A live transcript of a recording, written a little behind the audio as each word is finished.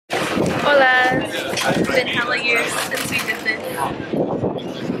Hola! It's been hella years since we did this.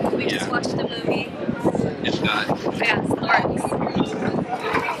 We just watched the movie. It's not. We got Storks.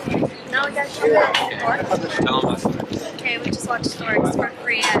 No, we got Storks. Tell them about Storks. Okay, we just watched Storks for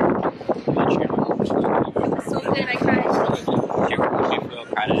free. It was so good, I cried. You feel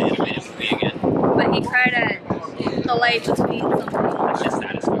proud of the animated movie again? But he cried at the light between something. That's just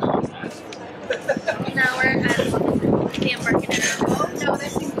satisfying. Now we're at the Embarcadero.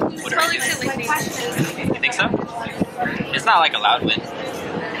 It's probably too windy. You think so? It's not like a loud wind.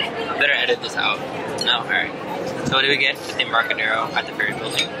 Better edit this out. No, alright. So what did we get at the Embarcadero at the ferry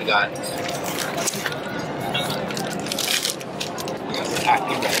building? We got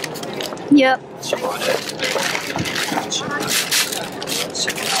happy bread. Yep. Ciabatta.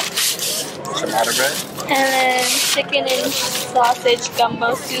 Chicken out. Ciabatta bread. And then chicken and sausage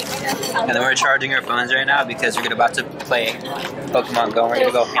gumbo soup. And then we're charging our phones right now because we're about to play Pokemon Go. We're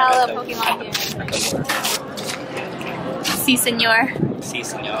gonna go hella Pokemon here. Si, senor. Si,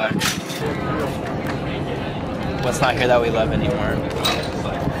 senor. What's not here that we love anymore?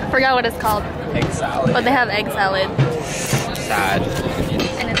 Forgot what it's called. Egg salad. But they have egg salad. Sad.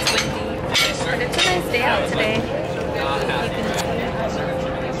 And it's windy. But it's a nice day out today.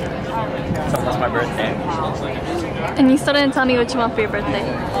 It's almost my birthday. And you still didn't tell me what you want for your birthday.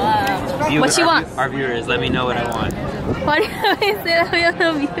 What you want? Our viewers, let me know what I want. Why do you always say that we have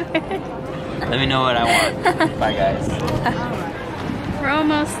no viewers? Let me know what I want. Bye, guys. We're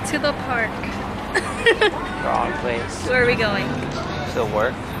almost to the park. Wrong place. Where are we going? Still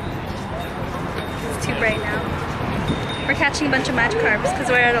work? It's too bright now. We're catching a bunch of Magikarps because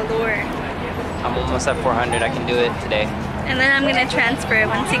we're at a lure. I'm almost at 400. I can do it today. And then I'm gonna transfer it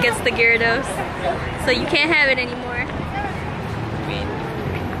once he gets the Gyrados. So you can't have it anymore. Me.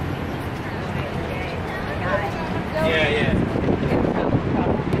 Yeah.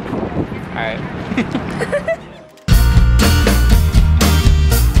 Alright.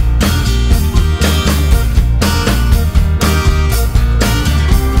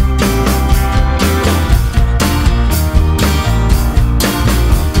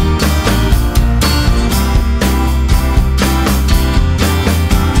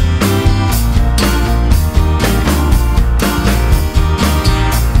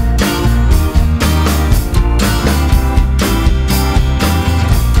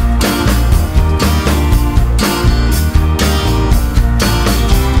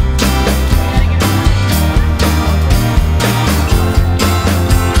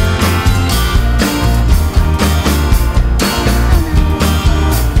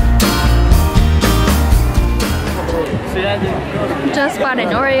 Just bought an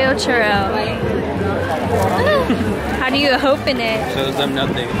Oreo churro. How do you open it? Shows them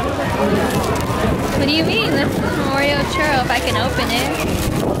nothing. What do you mean? That's an Oreo churro if I can open it.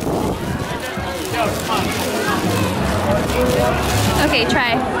 Okay,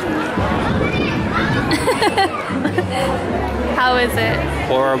 try. How is it?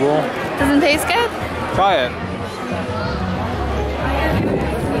 Horrible. Doesn't taste good? Try it.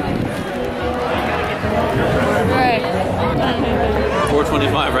 Right.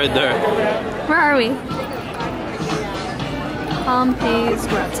 425 right there. Where are we? Humphry's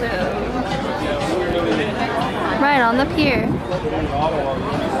Grotto. Right on the pier.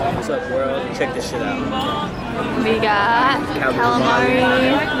 What's up, world? Check this shit out. We got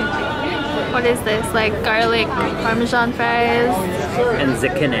calamari. What is this? Like garlic parmesan fries. And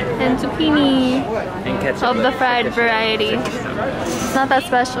zucchini. And zucchini. And ketchup. Of the fried variety. It's not that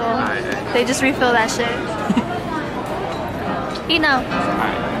special. They just refill that shit. Eat now.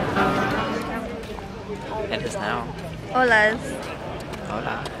 It is now. Holas.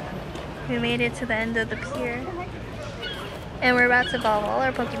 Hola. We made it to the end of the pier. And we're about to evolve all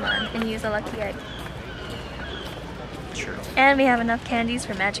our Pokemon and use a lucky egg. True. And we have enough candies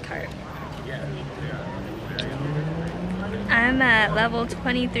for Magikarp. I'm at level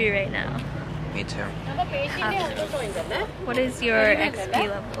 23 right now. Me too. What is your XP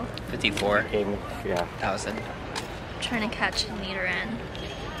level? 54,000. Trying to catch Nidoran.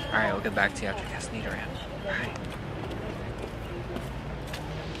 Alright, we'll get back to you after cast Nidoran. Alright.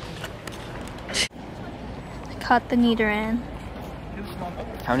 I caught the Nidoran.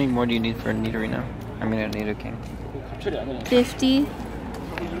 How many more do you need for a Nidorino? I mean a Nidoking. 50,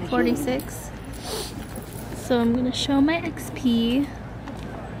 46. So I'm gonna show my XP.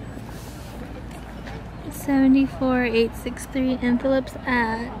 74,863 and Philip's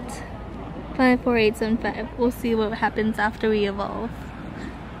at 54875. We'll see what happens after we evolve.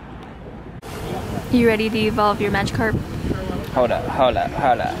 You ready to evolve your Magikarp? Hold up.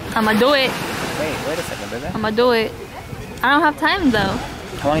 I'ma do it. Wait a second, baby. I'ma do it. I don't have time though.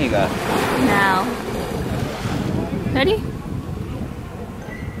 How long you got? Now. Ready?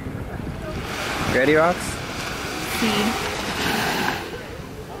 Ready, Rocks? See.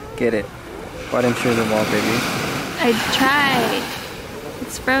 Get it. Why didn't you the wall, baby? I tried.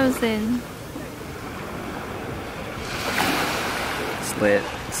 It's frozen. Slit.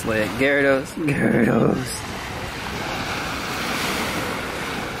 Gyrados.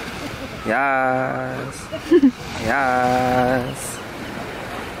 Yes. Yes.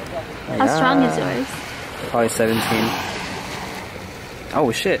 How strong is yours? Probably 17.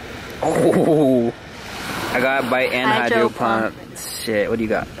 Oh shit. Oh. I got bite and hydro pump. Shit, what do you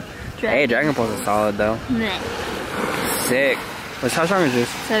got? Hey, Dragon Pulse is solid though. Nah. Sick. How strong is yours?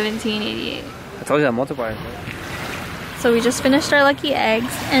 1788. I told you that multiplier. So we just finished our lucky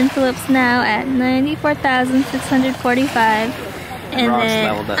eggs, and Philip's now at 94,645. And Ross then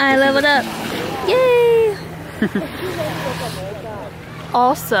leveled up. I leveled up. Yay!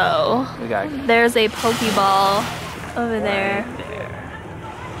 Also, there's a Pokeball over there. Right there.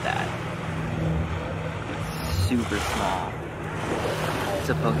 That. Super small. It's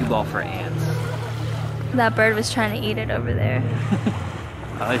a Pokeball for ants. That bird was trying to eat it over there.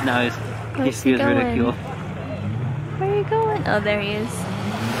 Oh, now he Where's he feels going? ridiculed. Where are you going? Oh, there he is.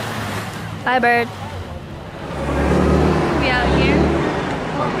 Bye, bird. We out here?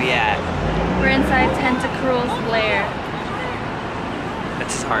 Where we at? We're inside Tentacruel's lair.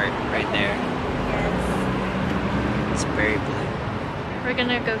 That's his heart right there. Yes. It's very blue. We're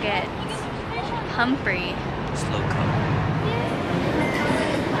gonna go get Humphry. Slocombe.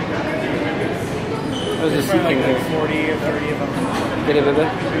 What was this? Like 40 or 30 of them. Get it, baby?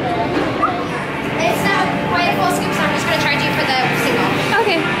 It's not quite a full scoop, so I'm just going to charge you for the single.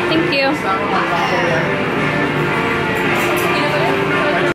 Okay, thank you.